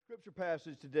Scripture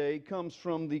passage today comes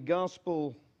from the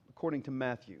Gospel according to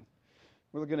Matthew.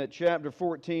 We're looking at chapter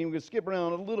 14. We're going to skip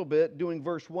around a little bit, doing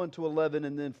verse 1 to 11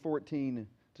 and then 14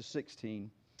 to 16.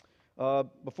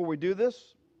 Before we do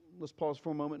this, let's pause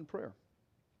for a moment in prayer.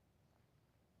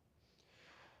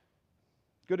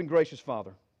 Good and gracious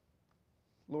Father,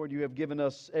 Lord, you have given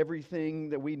us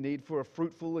everything that we need for a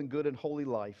fruitful and good and holy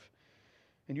life.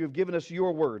 And you have given us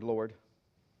your word, Lord,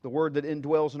 the word that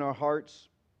indwells in our hearts,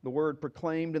 the word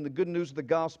proclaimed in the good news of the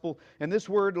gospel, and this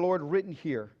word, Lord, written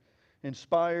here,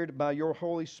 inspired by your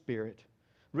Holy Spirit,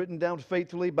 written down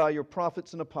faithfully by your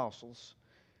prophets and apostles,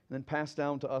 and then passed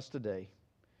down to us today.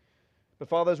 But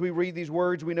Father, as we read these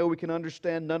words, we know we can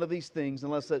understand none of these things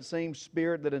unless that same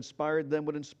Spirit that inspired them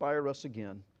would inspire us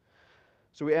again.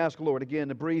 So we ask, Lord, again,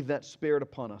 to breathe that Spirit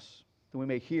upon us, that we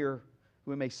may hear, that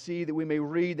we may see, that we may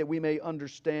read, that we may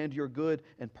understand your good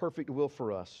and perfect will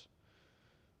for us.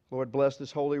 Lord, bless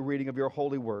this holy reading of your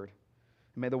holy word.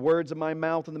 And may the words of my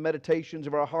mouth and the meditations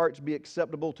of our hearts be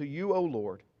acceptable to you, O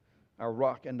Lord, our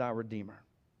rock and our redeemer.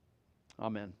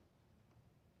 Amen.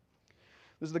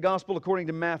 This is the gospel according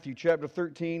to Matthew, chapter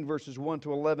 13, verses 1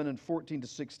 to 11 and 14 to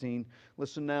 16.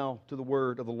 Listen now to the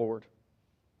word of the Lord.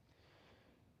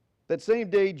 That same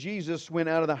day Jesus went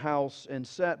out of the house and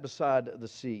sat beside the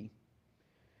sea.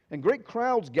 And great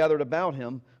crowds gathered about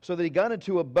him, so that he got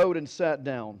into a boat and sat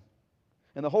down.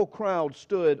 And the whole crowd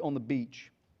stood on the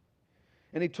beach.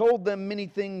 And he told them many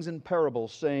things in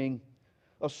parables, saying,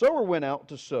 A sower went out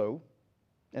to sow,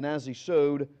 and as he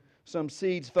sowed, some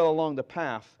seeds fell along the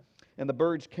path, and the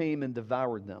birds came and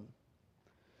devoured them.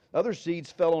 Other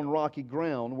seeds fell on rocky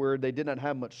ground, where they did not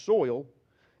have much soil,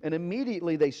 and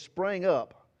immediately they sprang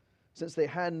up, since they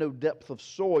had no depth of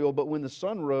soil, but when the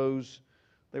sun rose,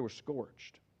 they were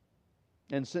scorched.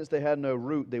 And since they had no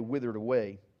root, they withered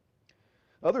away.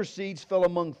 Other seeds fell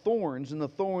among thorns, and the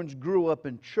thorns grew up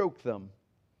and choked them.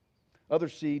 Other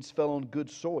seeds fell on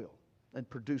good soil and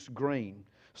produced grain.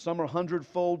 Some are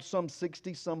 100-fold, some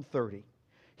 60, some 30.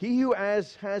 He who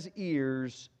has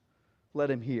ears,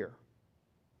 let him hear.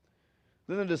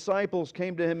 Then the disciples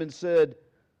came to him and said,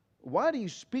 Why do you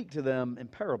speak to them in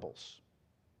parables?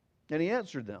 And he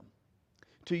answered them,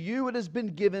 To you it has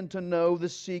been given to know the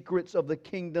secrets of the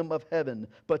kingdom of heaven,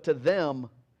 but to them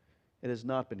it has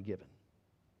not been given.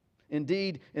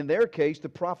 Indeed, in their case, the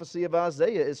prophecy of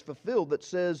Isaiah is fulfilled that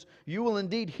says, You will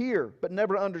indeed hear, but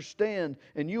never understand,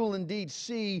 and you will indeed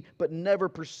see, but never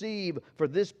perceive, for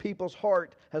this people's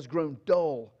heart has grown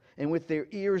dull, and with their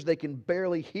ears they can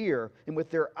barely hear, and with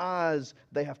their eyes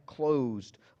they have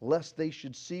closed, lest they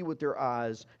should see with their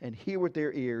eyes, and hear with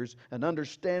their ears, and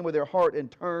understand with their heart, and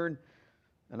turn,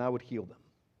 and I would heal them.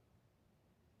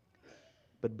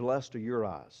 But blessed are your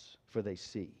eyes, for they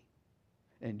see,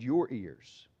 and your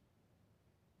ears,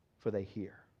 for they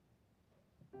hear.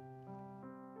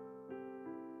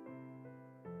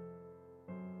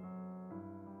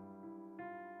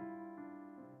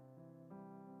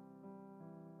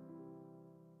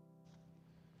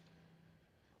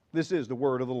 This is the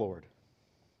word of the Lord.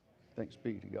 Thanks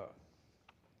be to God.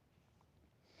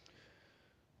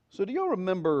 So do y'all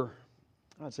remember,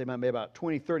 I'd say maybe about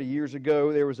 20, 30 years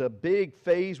ago, there was a big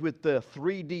phase with the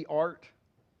 3D art?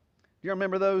 Do you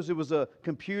remember those? It was a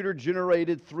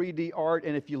computer-generated 3D art,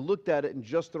 and if you looked at it in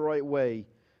just the right way,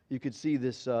 you could see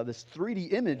this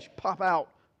 3D image pop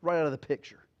out right out of the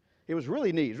picture. It was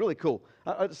really neat. It was really cool.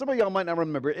 Some of y'all might not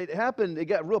remember. It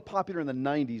got real popular in the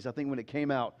 90s, I think, when it came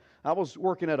out. I was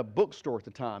working at a bookstore at the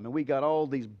time, and we got all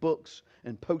these books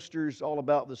and posters all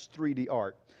about this 3D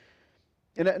art.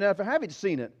 And now, if I haven't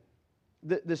seen it,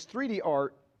 this 3D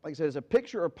art, like I said, is a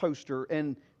picture or poster,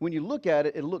 and when you look at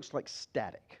it, it looks like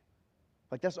static.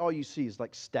 Like that's all you see is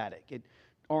like static.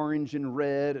 Orange and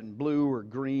red and blue or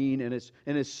green, and it's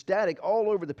static all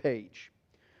over the page.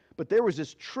 But there was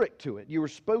this trick to it. You were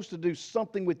supposed to do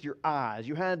something with your eyes.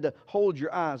 You had to hold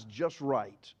your eyes just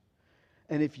right.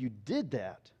 And if you did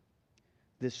that,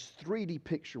 this 3D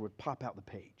picture would pop out the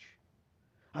page.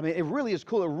 I mean, it really is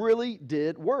cool. It really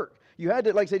did work. You had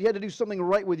to, like I said, you had to do something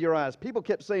right with your eyes. People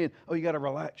kept saying, oh, you got to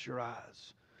relax your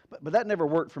eyes. But that never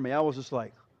worked for me. I was just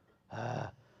like,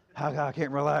 I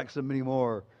can't relax them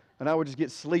anymore. And I would just get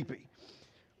sleepy.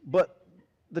 But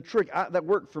the trick that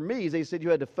worked for me is they said you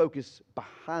had to focus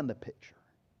behind the picture.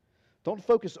 Don't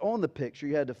focus on the picture.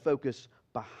 You had to focus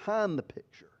behind the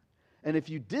picture. And if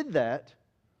you did that,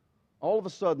 all of a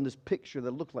sudden this picture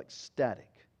that looked like static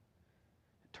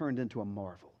turned into a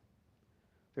marvel.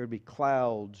 There would be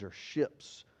clouds or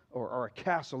ships or a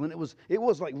castle. And it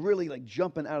was like really like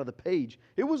jumping out of the page.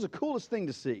 It was the coolest thing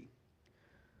to see.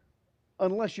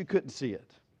 Unless you couldn't see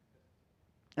it.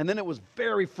 And then it was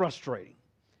very frustrating.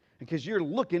 Because you're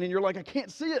looking and you're like, I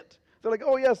can't see it. They're like,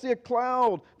 oh yeah, I see a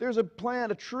cloud. There's a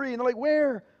plant, a tree. And they're like,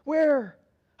 where? Where?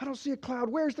 I don't see a cloud.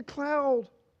 Where's the cloud?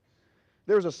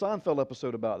 There's a Seinfeld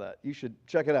episode about that. You should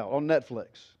check it out on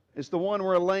Netflix. It's the one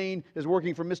where Elaine is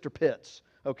working for Mr. Pitts.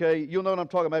 Okay? You'll know what I'm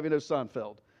talking about if you know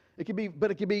Seinfeld. It can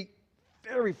be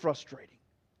very frustrating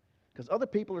because other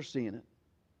people are seeing it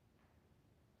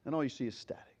and all you see is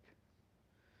static.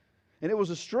 And it was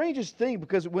the strangest thing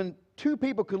because when two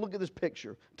people could look at this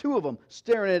picture, two of them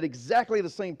staring at exactly the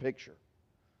same picture,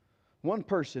 one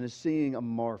person is seeing a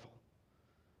marvel,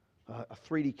 a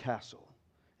 3D castle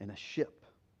and a ship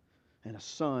and a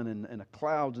sun and a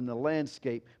clouds and the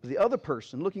landscape. But the other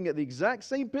person looking at the exact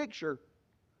same picture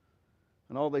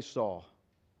and all they saw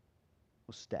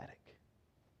was static.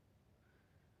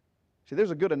 See,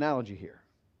 there's a good analogy here.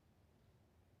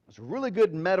 It's a really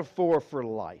good metaphor for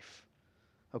life.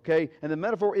 Okay? And the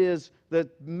metaphor is, the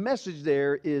message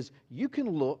there is, you can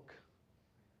look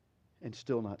and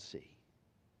still not see.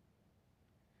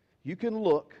 You can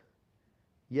look,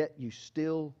 yet you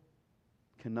still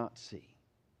cannot see.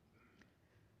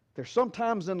 There's some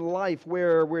times in life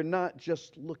where we're not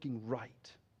just looking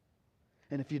right.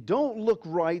 And if you don't look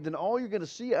right, then all you're going to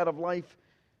see out of life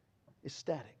is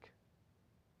static.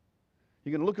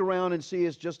 You're going to look around and see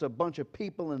it's just a bunch of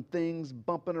people and things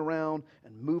bumping around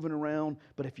and moving around.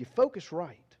 But if you focus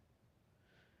right,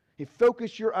 if you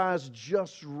focus your eyes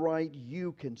just right,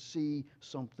 you can see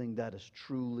something that is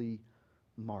truly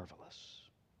marvelous.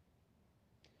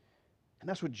 And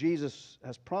that's what Jesus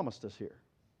has promised us here.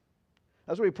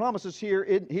 That's what He promises here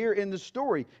in the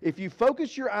story. If you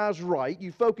focus your eyes right,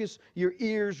 you focus your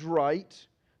ears right,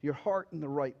 your heart in the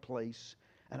right place,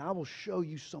 and I will show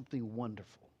you something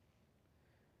wonderful.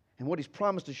 And what He's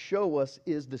promised to show us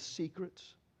is the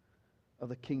secrets of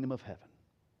the kingdom of heaven.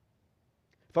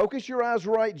 Focus your eyes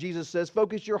right, Jesus says.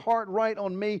 Focus your heart right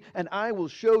on me, and I will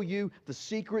show you the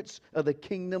secrets of the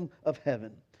kingdom of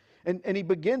heaven. And He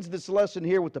begins this lesson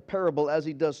here with the parable, as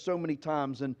He does so many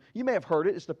times. And you may have heard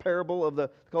it. It's the parable of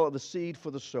call it the seed for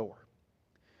the sower.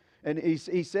 And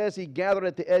he says He gathered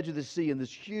at the edge of the sea, and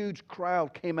this huge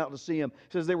crowd came out to see Him.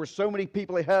 He says there were so many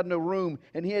people, He had no room,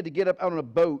 and He had to get up out on a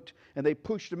boat. And they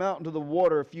pushed Him out into the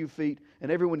water a few feet,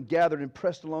 and everyone gathered and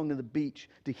pressed along to the beach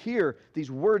to hear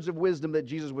these words of wisdom that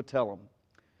Jesus would tell them.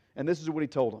 And this is what He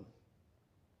told them.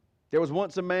 There was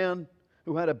once a man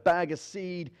who had a bag of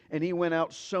seed, and he went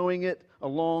out sowing it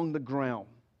along the ground.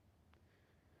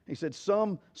 He said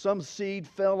some seed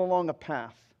fell along a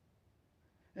path,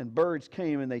 and birds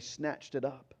came and they snatched it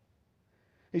up.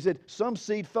 He said some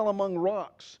seed fell among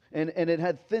rocks, and it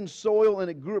had thin soil, and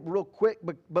it grew up real quick,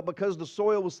 but because the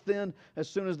soil was thin, as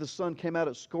soon as the sun came out,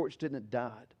 it scorched it and it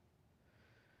died.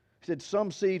 He said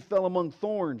some seed fell among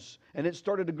thorns, and it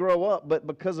started to grow up, but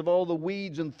because of all the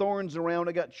weeds and thorns around,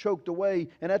 it got choked away,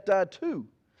 and that died too.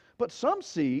 But some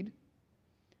seed,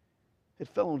 it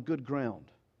fell on good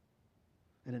ground,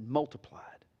 and it multiplied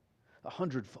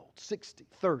 100-fold, 60,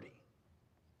 30.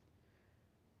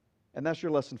 And that's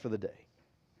your lesson for the day.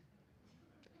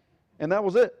 And that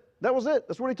was it. That was it.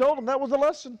 That's what He told them. That was the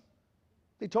lesson.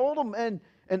 He told them,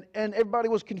 and everybody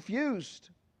was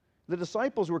confused. The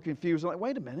disciples were confused. They're like,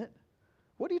 wait a minute.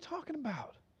 What are you talking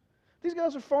about? These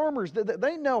guys are farmers.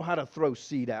 They know how to throw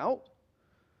seed out.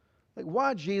 Like,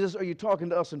 why, Jesus, are you talking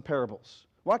to us in parables?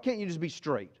 Why can't you just be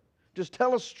straight? Just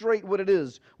tell us straight what it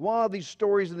is. Why these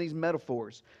stories and these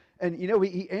metaphors? And you know,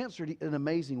 he answered in an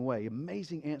amazing way.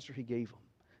 Amazing answer He gave them.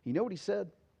 You know what He said?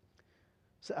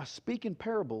 He said, I speak in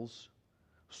parables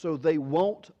so they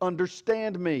won't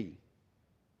understand me.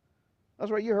 That's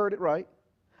right, you heard it right.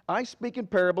 I speak in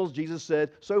parables, Jesus said,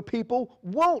 so people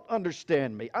won't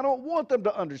understand me. I don't want them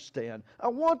to understand. I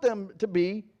want them to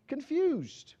be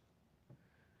confused.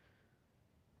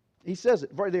 He says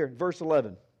it right there, verse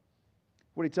 11.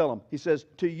 What did He tell them? He says,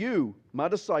 to you, my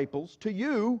disciples, to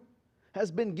you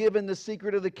has been given the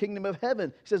secret of the kingdom of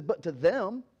heaven. He says, but to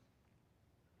them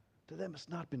it's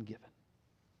not been given.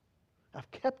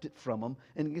 I've kept it from them,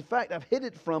 and in fact, I've hid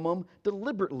it from them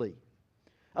deliberately.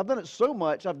 I've done it so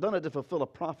much, I've done it to fulfill a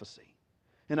prophecy.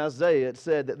 In Isaiah, it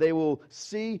said that they will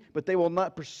see, but they will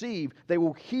not perceive. They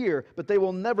will hear, but they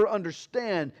will never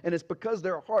understand. And it's because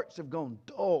their hearts have gone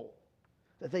dull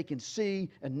that they can see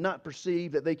and not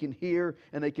perceive, that they can hear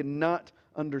and they cannot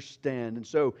understand. And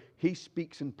so He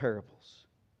speaks in parables.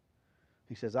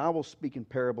 He says, I will speak in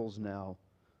parables now,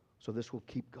 so this will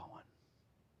keep going.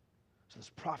 So this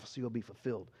prophecy will be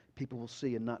fulfilled. People will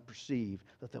see and not perceive,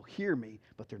 that they'll hear me,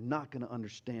 but they're not going to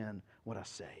understand what I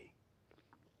say.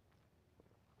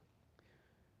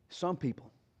 Some people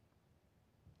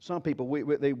Some people,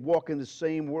 they walk in the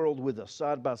same world with us,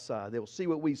 side by side. They'll see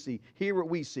what we see, hear what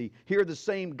we see, hear the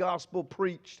same gospel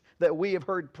preached that we have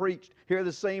heard preached, hear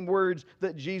the same words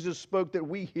that Jesus spoke that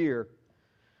we hear.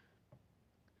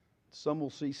 Some will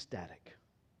see static,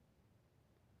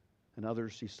 and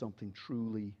others see something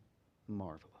truly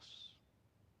marvelous.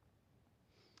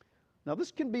 Now,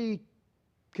 this can be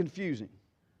confusing.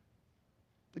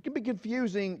 It can be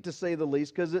confusing, to say the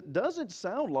least, because it doesn't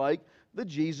sound like the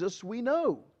Jesus we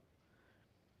know.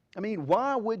 I mean,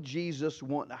 why would Jesus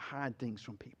want to hide things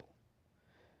from people?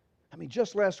 I mean,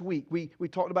 just last week, we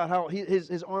talked about how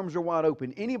his arms are wide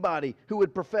open. Anybody who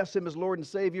would profess Him as Lord and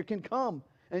Savior can come,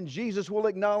 and Jesus will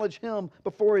acknowledge Him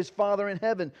before His Father in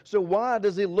heaven. So why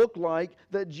does it look like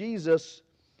that Jesus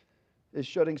is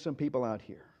shutting some people out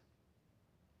here?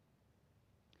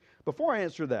 Before I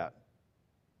answer that,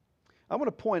 I want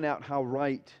to point out how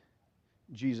right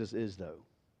Jesus is, though.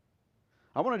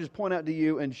 I want to just point out to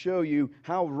you and show you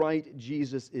how right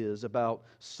Jesus is about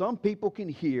some people can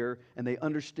hear and they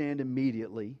understand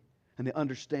immediately, and they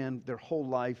understand their whole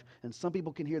life, and some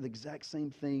people can hear the exact same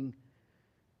thing,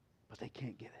 but they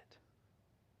can't get it.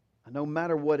 And no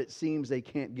matter what it seems, they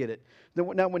can't get it.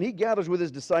 Now, when He gathers with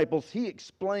His disciples, He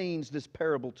explains this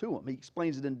parable to them. He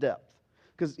explains it in depth.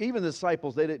 Because even the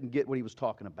disciples, they didn't get what He was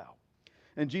talking about.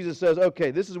 And Jesus says, okay,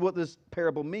 this is what this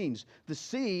parable means. The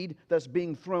seed that's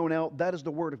being thrown out, that is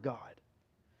the Word of God.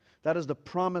 That is the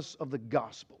promise of the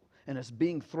gospel, and it's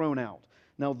being thrown out.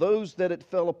 Now, those that it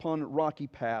fell upon rocky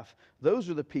path, those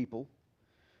are the people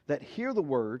that hear the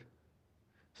Word,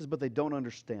 says, but they don't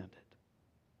understand it.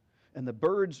 And the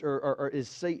birds is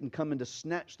Satan coming to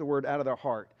snatch the Word out of their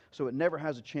heart, so it never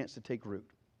has a chance to take root.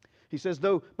 He says,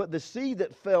 but the seed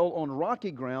that fell on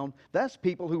rocky ground, that's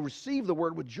people who receive the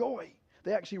Word with joy.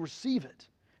 They actually receive it,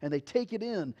 and they take it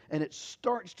in, and it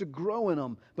starts to grow in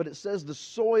them. But it says the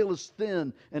soil is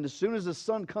thin, and as soon as the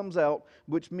sun comes out,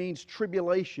 which means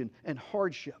tribulation and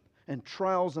hardship and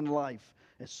trials in life,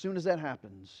 as soon as that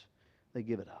happens, they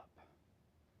give it up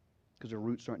because their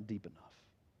roots aren't deep enough.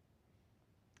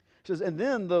 It says, and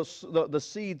then the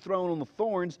seed thrown on the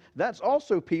thorns, that's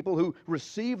also people who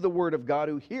receive the Word of God,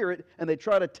 who hear it, and they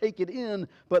try to take it in,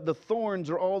 but the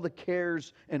thorns are all the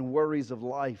cares and worries of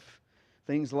life.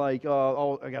 Things like,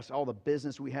 all the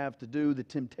business we have to do, the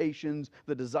temptations,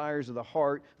 the desires of the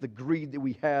heart, the greed that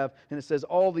we have. And it says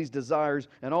all these desires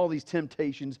and all these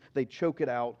temptations, they choke it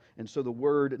out, and so the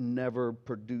Word never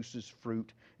produces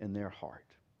fruit in their heart.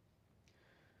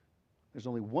 There's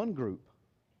only one group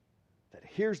that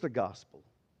hears the gospel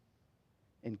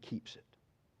and keeps it.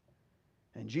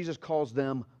 And Jesus calls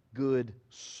them good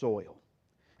soil.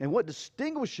 And what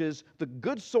distinguishes the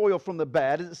good soil from the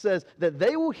bad is it says that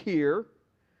they will hear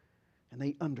and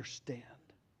they understand.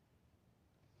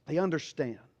 They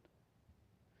understand.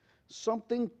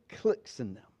 Something clicks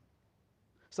in them.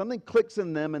 Something clicks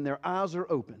in them, and their eyes are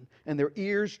open, and their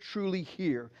ears truly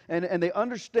hear. And they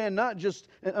understand not just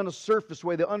on a surface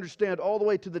way, they understand all the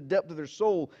way to the depth of their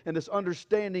soul, and this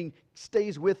understanding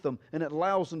stays with them, and it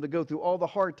allows them to go through all the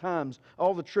hard times,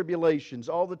 all the tribulations,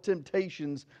 all the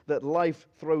temptations that life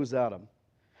throws at them.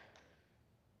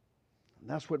 And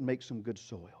that's what makes them good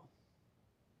soil,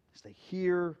 is they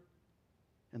hear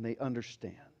and they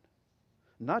understand.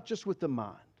 Not just with the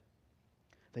mind.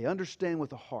 They understand with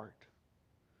the heart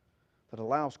that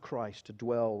allows Christ to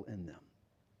dwell in them.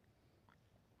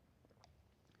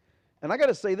 And I got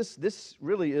to say, this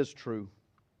really is true.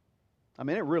 I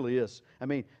mean, it really is. I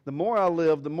mean, the more I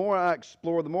live, the more I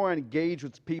explore, the more I engage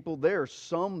with people, there are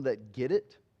some that get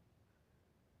it,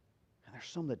 and there's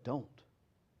some that don't.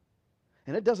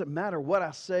 And it doesn't matter what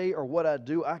I say or what I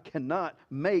do, I cannot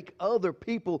make other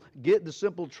people get the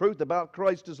simple truth about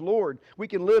Christ as Lord. We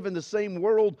can live in the same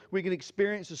world, we can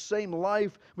experience the same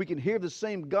life, we can hear the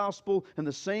same gospel and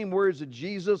the same words of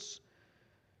Jesus,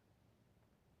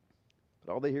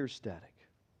 but all they hear is static.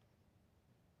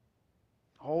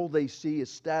 All they see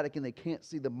is static, and they can't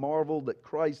see the marvel that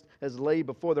Christ has laid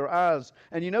before their eyes.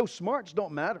 And you know, smarts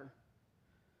don't matter.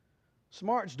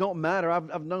 Smarts don't matter.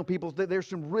 I've known people, there's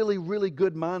some really, really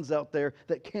good minds out there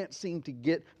that can't seem to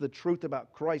get the truth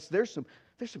about Christ. There's some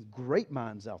great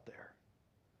minds out there.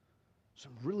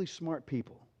 Some really smart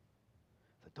people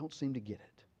that don't seem to get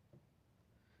it.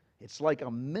 It's like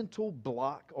a mental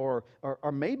block or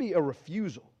maybe a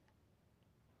refusal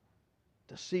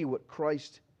to see what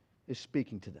Christ is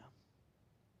speaking to them.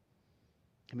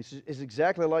 I mean, it's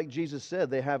exactly like Jesus said.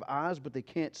 They have eyes, but they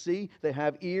can't see. They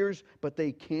have ears, but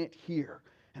they can't hear.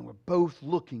 And we're both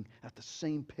looking at the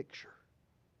same picture.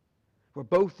 We're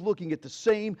both looking at the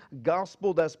same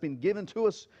gospel that's been given to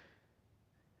us.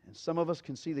 And some of us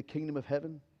can see the kingdom of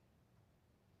heaven.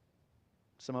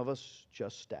 Some of us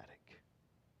just static.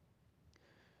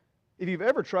 If you've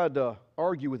ever tried to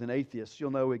argue with an atheist,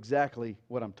 you'll know exactly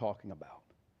what I'm talking about.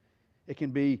 It can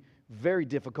be very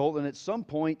difficult, and at some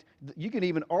point, you can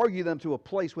even argue them to a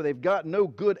place where they've got no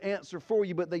good answer for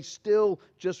you, but they still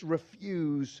just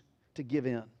refuse to give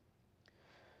in.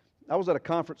 I was at a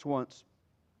conference once,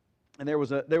 and there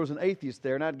was an atheist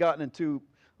there, and I'd gotten into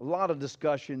a lot of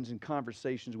discussions and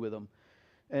conversations with him.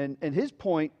 And his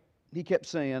point, he kept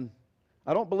saying,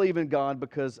 I don't believe in God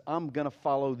because I'm going to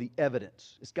follow the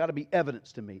evidence. It's got to be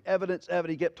evidence to me. Evidence,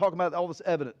 evidence. He kept talking about all this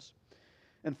evidence.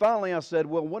 And finally I said,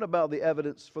 well, what about the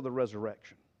evidence for the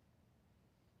resurrection?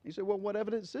 He said, well, what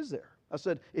evidence is there? I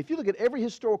said, if you look at every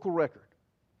historical record,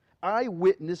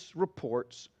 eyewitness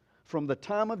reports from the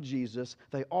time of Jesus,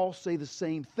 they all say the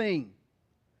same thing,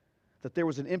 that there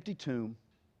was an empty tomb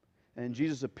and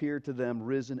Jesus appeared to them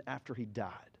risen after he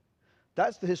died.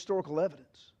 That's the historical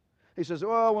evidence. He says,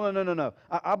 oh, well, no.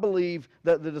 I believe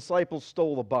that the disciples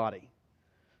stole the body.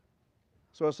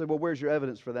 So I said, well, where's your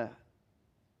evidence for that?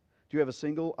 Do you have a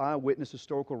single eyewitness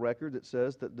historical record that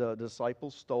says that the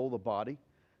disciples stole the body?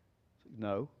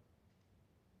 No.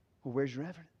 Well, where's your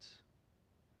evidence?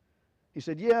 He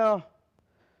said, yeah,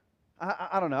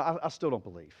 I don't know. I still don't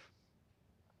believe.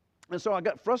 And so I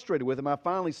got frustrated with him. I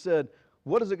finally said,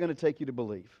 what is it going to take you to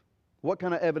believe? What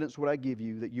kind of evidence would I give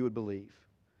you that you would believe?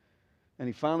 And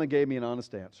he finally gave me an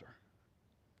honest answer.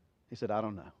 He said, I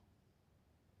don't know.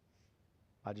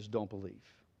 I just don't believe.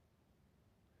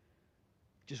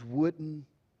 Just wouldn't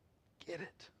get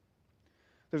it.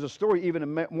 There's a story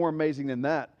even more amazing than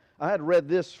that. I had read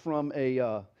this from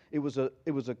it was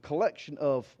a collection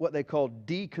of what they called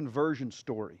deconversion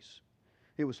stories.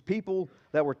 It was people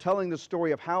that were telling the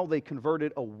story of how they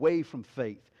converted away from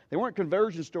faith. They weren't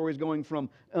conversion stories going from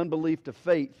unbelief to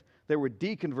faith. They were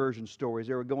deconversion stories.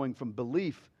 They were going from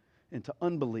belief into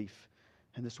unbelief.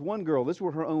 And this one girl, this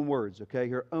were her own words, okay?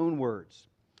 Her own words.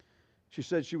 She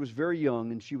said she was very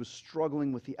young and she was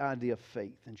struggling with the idea of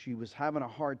faith and she was having a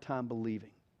hard time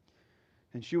believing.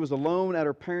 And she was alone at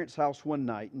her parents' house one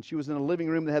night and she was in a living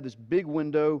room that had this big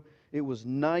window. It was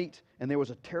night and there was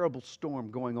a terrible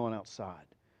storm going on outside.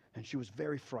 And she was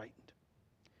very frightened.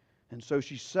 And so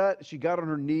she got on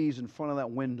her knees in front of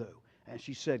that window and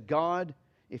she said, God,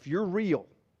 if you're real,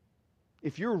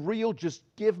 just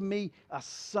give me a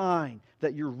sign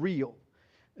that you're real.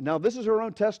 Now, this is her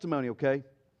own testimony, okay?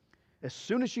 As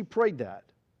soon as she prayed that,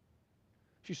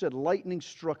 she said lightning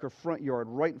struck her front yard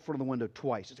right in front of the window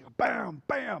twice. It's like bam,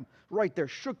 bam, right there.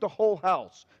 Shook the whole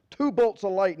house. 2 bolts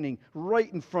of lightning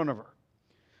right in front of her.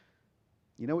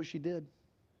 You know what she did?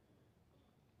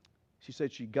 She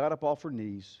said she got up off her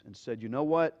knees and said, you know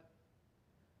what?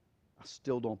 I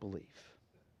still don't believe.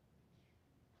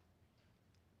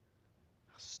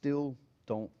 I still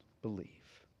don't believe.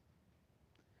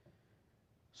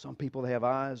 Some people, they have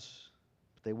eyes,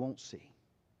 but they won't see.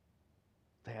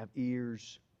 They have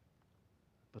ears,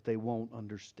 but they won't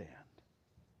understand.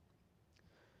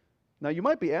 Now, you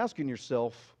might be asking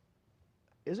yourself,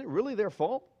 is it really their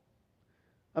fault?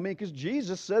 I mean, because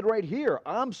Jesus said right here,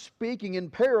 I'm speaking in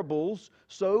parables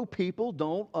so people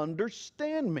don't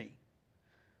understand me.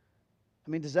 I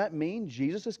mean, does that mean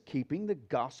Jesus is keeping the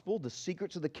gospel, the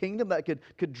secrets of the kingdom that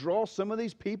could draw some of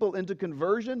these people into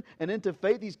conversion and into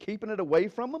faith? He's keeping it away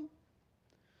from them?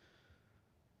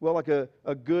 Well, like a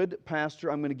good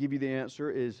pastor, I'm going to give you the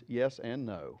answer is yes and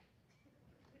no.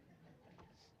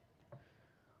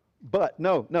 But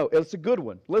no, it's a good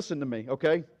one. Listen to me,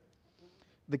 okay?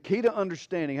 The key to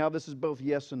understanding how this is both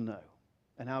yes and no,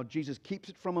 and how Jesus keeps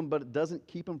it from them, but it doesn't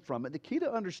keep them from it. The key to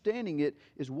understanding it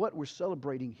is what we're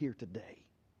celebrating here today.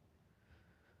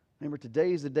 Remember,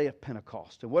 today is the day of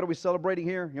Pentecost. And what are we celebrating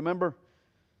here? You remember?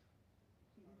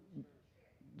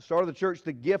 The start of the church,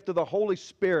 the gift of the Holy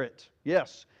Spirit.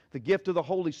 Yes, the gift of the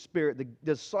Holy Spirit. The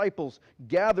disciples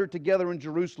gathered together in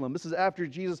Jerusalem. This is after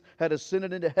Jesus had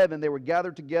ascended into heaven. They were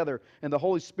gathered together, and the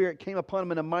Holy Spirit came upon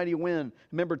them in a mighty wind.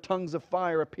 Remember, tongues of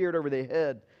fire appeared over their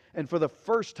head. And for the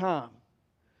first time,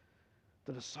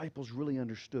 the disciples really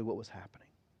understood what was happening.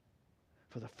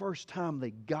 For the first time,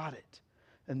 they got it.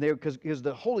 And because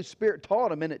the Holy Spirit taught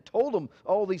them, and it told them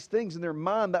all these things in their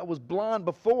mind that was blind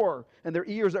before, and their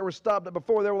ears that were stopped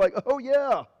before. They were like, oh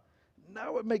yeah,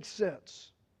 now it makes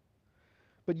sense.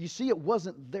 But you see, it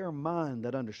wasn't their mind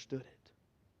that understood it.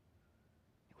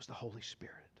 It was the Holy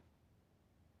Spirit.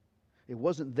 It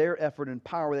wasn't their effort and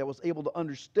power that was able to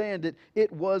understand it.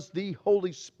 It was the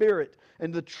Holy Spirit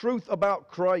and the truth about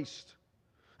Christ,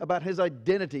 about His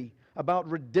identity, about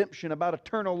redemption, about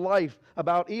eternal life,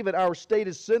 about even our state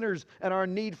as sinners and our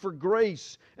need for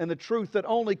grace, and the truth that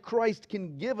only Christ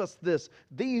can give us this.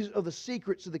 These are the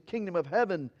secrets of the kingdom of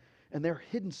heaven, and they're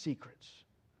hidden secrets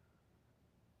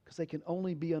because they can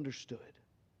only be understood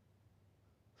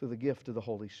through the gift of the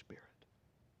Holy Spirit.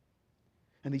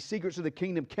 And these secrets of the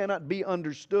kingdom cannot be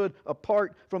understood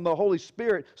apart from the Holy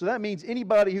Spirit. So that means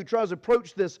anybody who tries to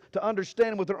approach this to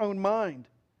understand with their own mind,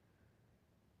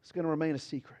 it's going to remain a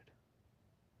secret.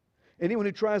 Anyone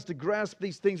who tries to grasp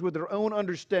these things with their own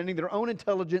understanding, their own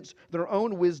intelligence, their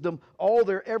own wisdom, all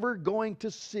they're ever going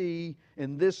to see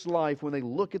in this life when they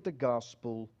look at the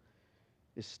gospel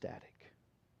is static.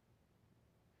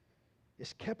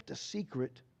 It's kept a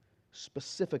secret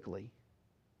specifically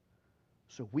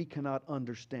so we cannot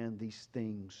understand these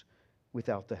things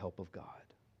without the help of God.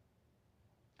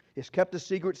 It's kept a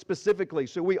secret specifically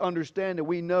so we understand and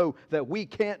we know that we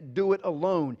can't do it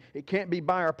alone. It can't be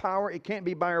by our power. It can't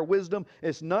be by our wisdom.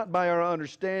 It's not by our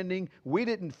understanding. We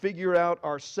didn't figure out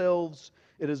ourselves.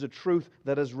 It is a truth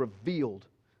that is revealed,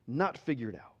 not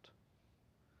figured out.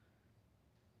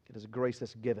 It is a grace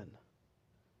that's given,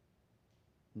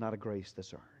 not a grace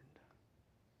that's earned.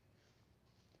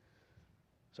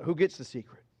 So who gets the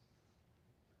secret?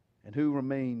 And who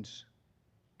remains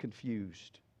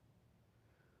confused?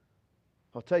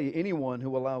 I'll tell you, anyone who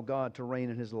will allow God to reign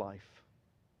in his life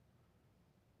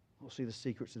will see the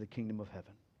secrets of the kingdom of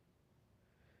heaven.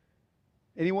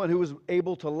 Anyone who is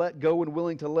able to let go and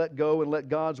willing to let go and let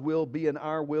God's will be in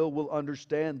our will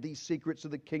understand these secrets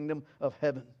of the kingdom of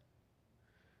heaven.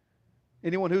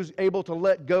 Anyone who's able to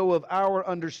let go of our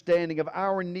understanding, of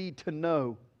our need to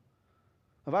know,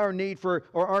 of our need for,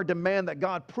 or our demand that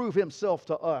God prove Himself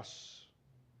to us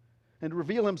and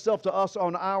reveal Himself to us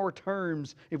on our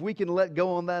terms, if we can let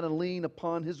go on that and lean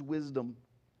upon His wisdom,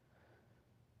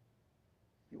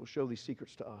 He will show these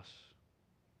secrets to us.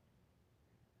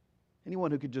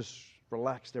 Anyone who could just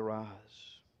relax their eyes,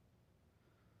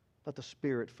 let the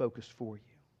Spirit focus for you,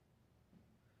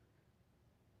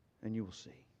 and you will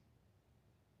see.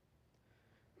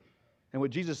 And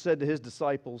what Jesus said to His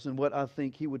disciples, and what I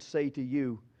think He would say to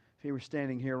you if He were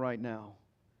standing here right now,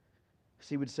 is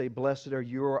He would say, "Blessed are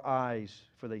your eyes,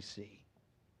 for they see.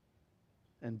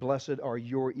 And blessed are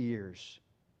your ears,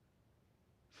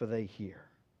 for they hear."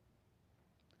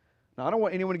 Now, I don't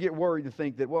want anyone to get worried and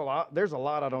think that, well, there's a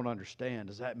lot I don't understand.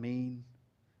 Does that mean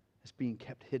it's being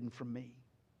kept hidden from me?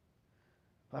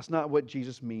 That's not what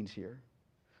Jesus means here.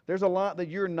 There's a lot that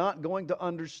you're not going to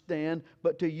understand,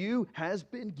 but to you has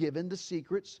been given the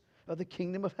secrets of the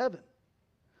kingdom of heaven.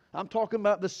 I'm talking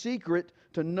about the secret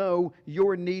to know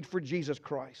your need for Jesus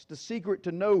Christ, the secret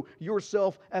to know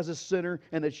yourself as a sinner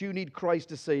and that you need Christ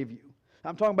to save you.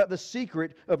 I'm talking about the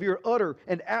secret of your utter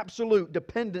and absolute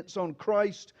dependence on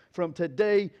Christ from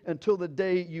today until the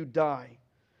day you die.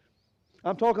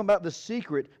 I'm talking about the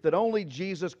secret that only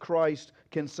Jesus Christ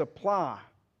can supply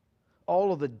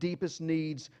all of the deepest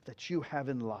needs that you have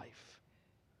in life.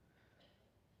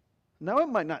 Now, it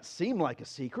might not seem like a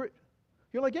secret.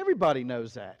 You're like, everybody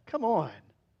knows that. Come on.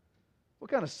 What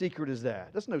kind of secret is that?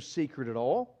 That's no secret at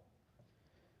all.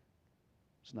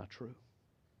 It's not true.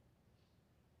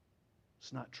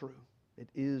 It's not true. It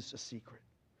is a secret.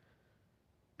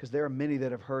 Because there are many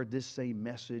that have heard this same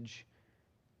message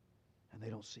and they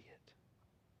don't see it.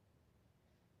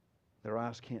 Their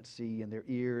eyes can't see and their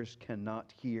ears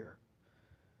cannot hear.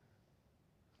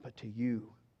 But to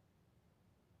you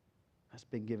has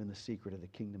been given the secret of the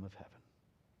kingdom of heaven.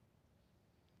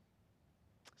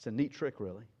 It's a neat trick,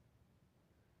 really,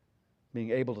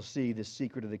 being able to see this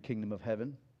secret of the kingdom of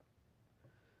heaven.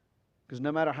 Because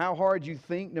no matter how hard you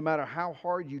think, no matter how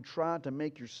hard you try to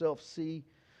make yourself see,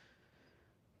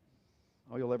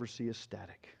 all you'll ever see is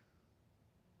static.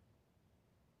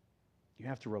 You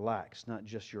have to relax, not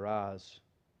just your eyes,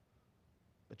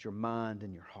 but your mind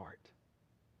and your heart.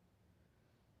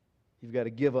 You've got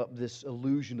to give up this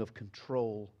illusion of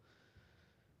control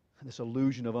and this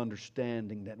illusion of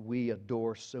understanding that we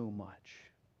adore so much.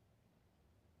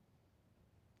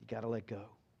 You've got to let go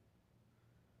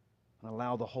and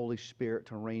allow the Holy Spirit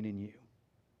to reign in you.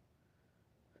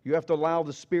 You have to allow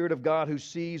the Spirit of God who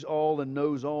sees all and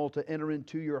knows all to enter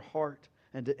into your heart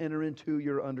and to enter into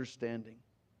your understanding.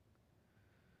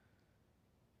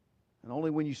 And only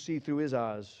when you see through His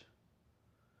eyes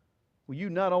will you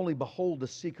not only behold the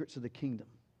secrets of the kingdom,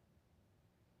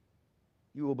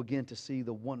 you will begin to see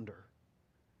the wonder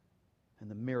and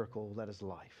the miracle that is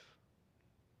life.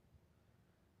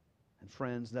 And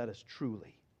friends, that is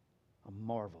truly a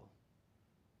marvel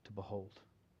to behold.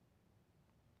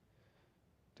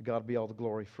 To God be all the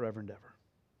glory forever and ever.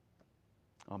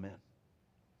 Amen.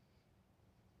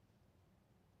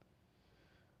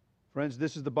 Friends,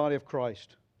 this is the body of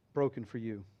Christ, broken for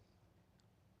you.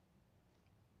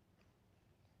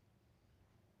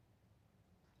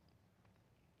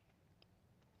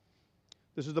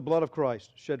 This is the blood of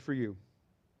Christ, shed for you.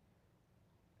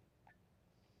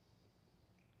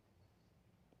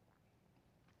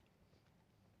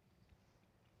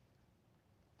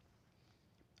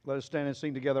 Let us stand and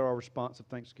sing together our response of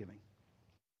thanksgiving.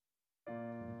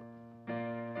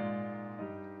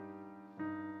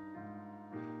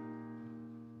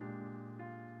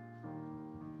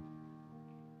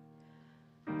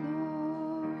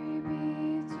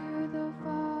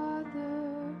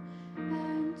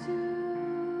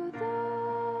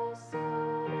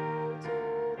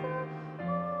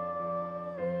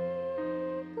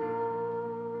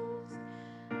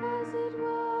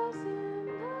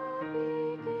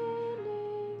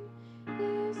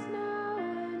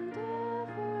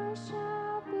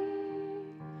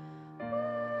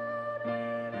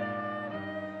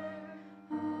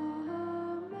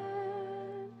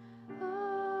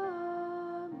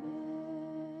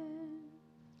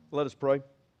 Let us pray.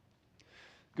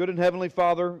 Good and Heavenly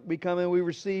Father, we come and we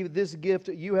receive this gift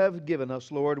that you have given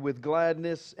us, Lord, with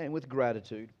gladness and with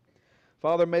gratitude.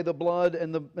 Father, may the blood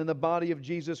and the body of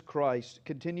Jesus Christ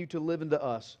continue to live into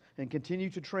us and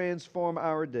continue to transform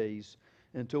our days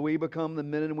until we become the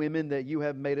men and women that you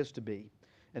have made us to be.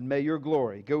 And may your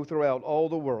glory go throughout all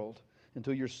the world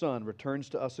until your Son returns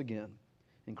to us again.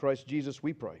 In Christ Jesus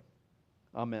we pray.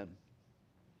 Amen.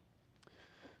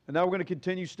 And now we're going to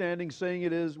continue standing, saying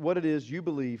it is what it is you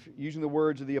believe, using the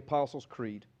words of the Apostles'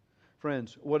 Creed.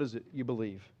 Friends, what is it you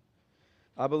believe?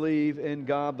 I believe in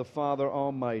God the Father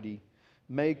Almighty,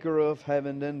 maker of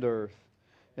heaven and earth,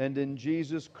 and in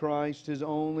Jesus Christ, his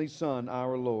only Son,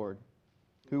 our Lord,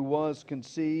 who was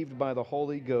conceived by the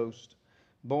Holy Ghost,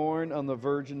 born of the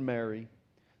Virgin Mary,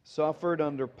 suffered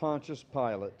under Pontius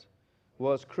Pilate,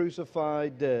 was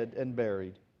crucified, dead, and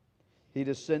buried. He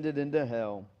descended into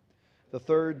hell. The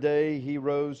third day he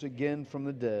rose again from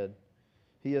the dead.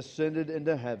 He ascended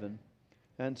into heaven,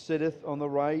 and sitteth on the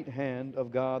right hand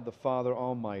of God the Father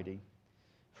Almighty.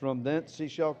 From thence he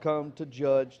shall come to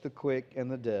judge the quick and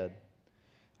the dead.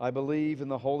 I believe in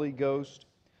the Holy Ghost,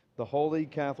 the holy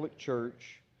Catholic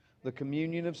Church, the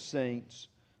communion of saints,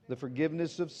 the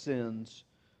forgiveness of sins,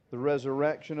 the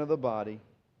resurrection of the body,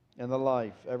 and the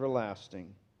life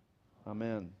everlasting.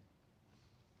 Amen.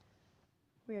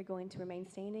 We are going to remain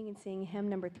standing and sing hymn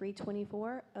number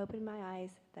 324, Open My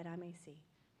Eyes That I May See.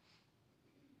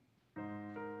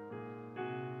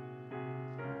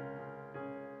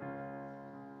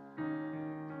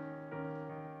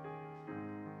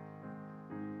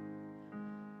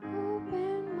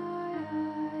 Open my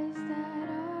eyes that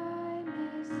I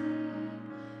may see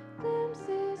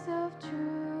glimpses of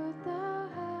truth thou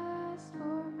hast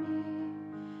for me.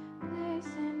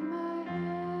 Place in my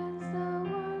hands the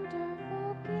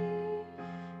wonderful key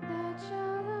that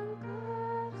shall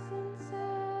unclasp and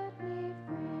set me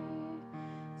free.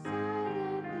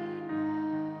 Silently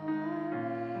now I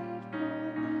wait for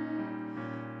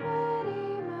thee,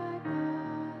 ready, my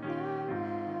God, thy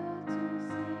will to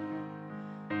see.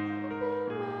 Open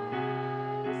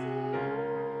my eyes,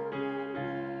 illumine me,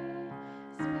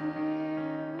 Spirit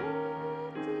divine.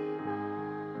 Open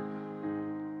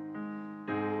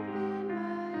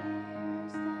my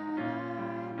ears that I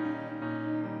may hear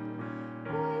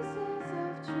voices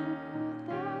of truth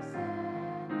thou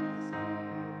sendest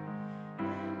here.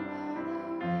 And while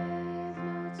the wave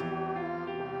notes fall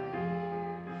on my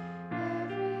ear,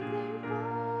 everything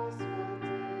false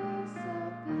will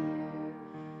disappear.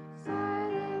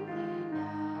 Silently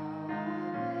now I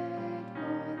wait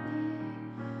for thee,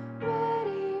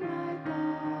 ready, my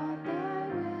God,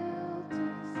 thy will to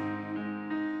see.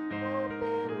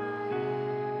 Open my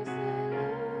ears,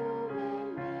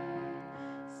 illumine me,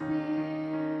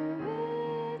 Spirit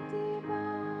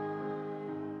divine.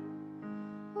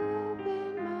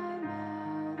 Open my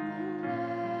mouth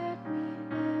and let me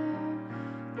bear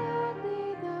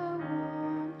gladly the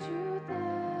warm truth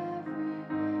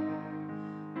everywhere.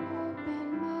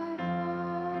 Open my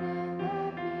heart and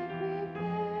let me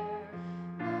prepare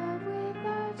love with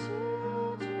thy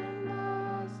children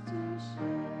lost to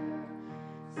share.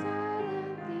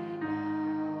 Silently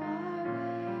now I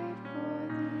wait for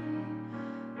thee,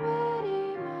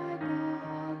 ready, my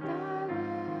God, thy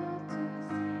will to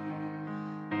see.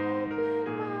 Open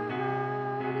my heart,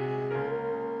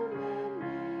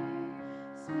 illumine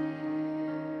me,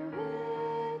 Spirit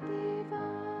divine.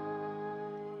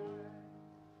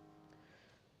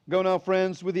 Go now,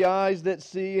 friends, with the eyes that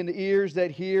see and the ears that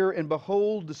hear, and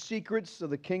behold the secrets of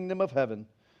the kingdom of heaven.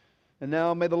 And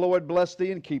now may the Lord bless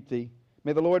thee and keep thee.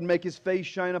 May the Lord make his face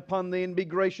shine upon thee and be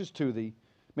gracious to thee.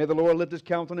 May the Lord lift his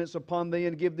countenance upon thee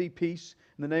and give thee peace.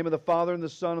 In the name of the Father, and the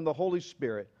Son, and the Holy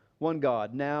Spirit, one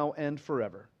God, now and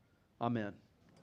forever. Amen.